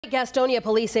Gastonia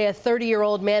police say a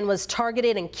 30-year-old man was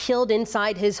targeted and killed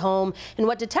inside his home in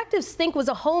what detectives think was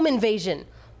a home invasion.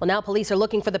 Well, now police are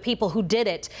looking for the people who did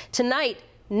it. Tonight,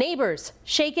 neighbors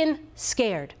shaken,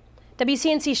 scared.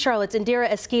 WCNC Charlotte's Indira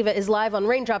Esquiva is live on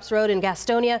Raindrops Road in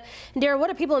Gastonia. Indira,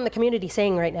 what are people in the community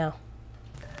saying right now?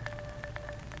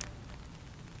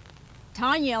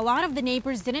 Tanya, a lot of the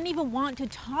neighbors didn't even want to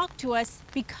talk to us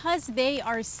because they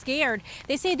are scared.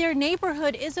 They say their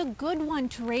neighborhood is a good one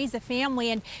to raise a family,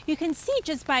 and you can see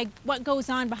just by what goes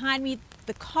on behind me,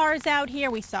 the cars out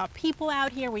here, we saw people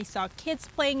out here, we saw kids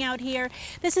playing out here.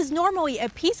 This is normally a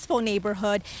peaceful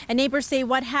neighborhood, and neighbors say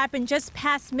what happened just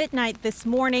past midnight this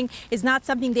morning is not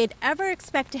something they'd ever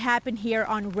expect to happen here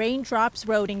on Raindrops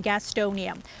Road in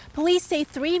Gastonia. Police say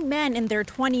 3 men in their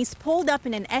 20s pulled up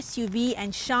in an SUV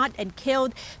and shot and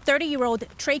killed 30-year-old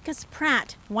Trakus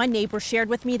Pratt. One neighbor shared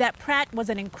with me that Pratt was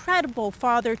an incredible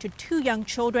father to 2 young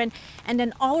children and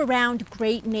an all-around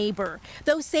great neighbor.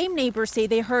 Those same neighbors say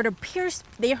they heard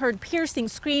piercing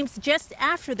screams just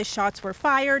after the shots were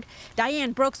fired.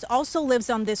 Diane Brooks also lives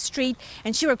on this street,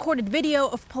 and she recorded video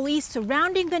of police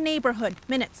surrounding the neighborhood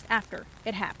minutes after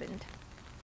it happened.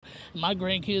 My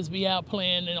grandkids be out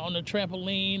playing on the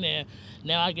trampoline, and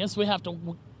now I guess we have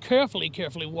to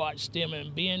carefully watch them,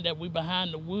 and being that we're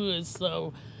behind the woods,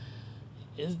 so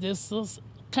this is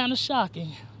kind of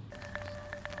shocking.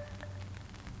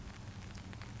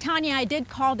 Tanya, I did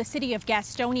call the city of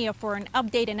Gastonia for an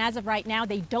update, and as of right now,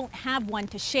 they don't have one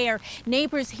to share.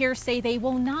 Neighbors here say they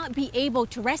will not be able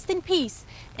to rest in peace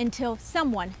until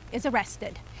someone is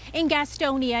arrested. In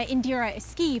Gastonia, Indira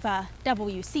Esquiva,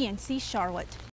 WCNC Charlotte.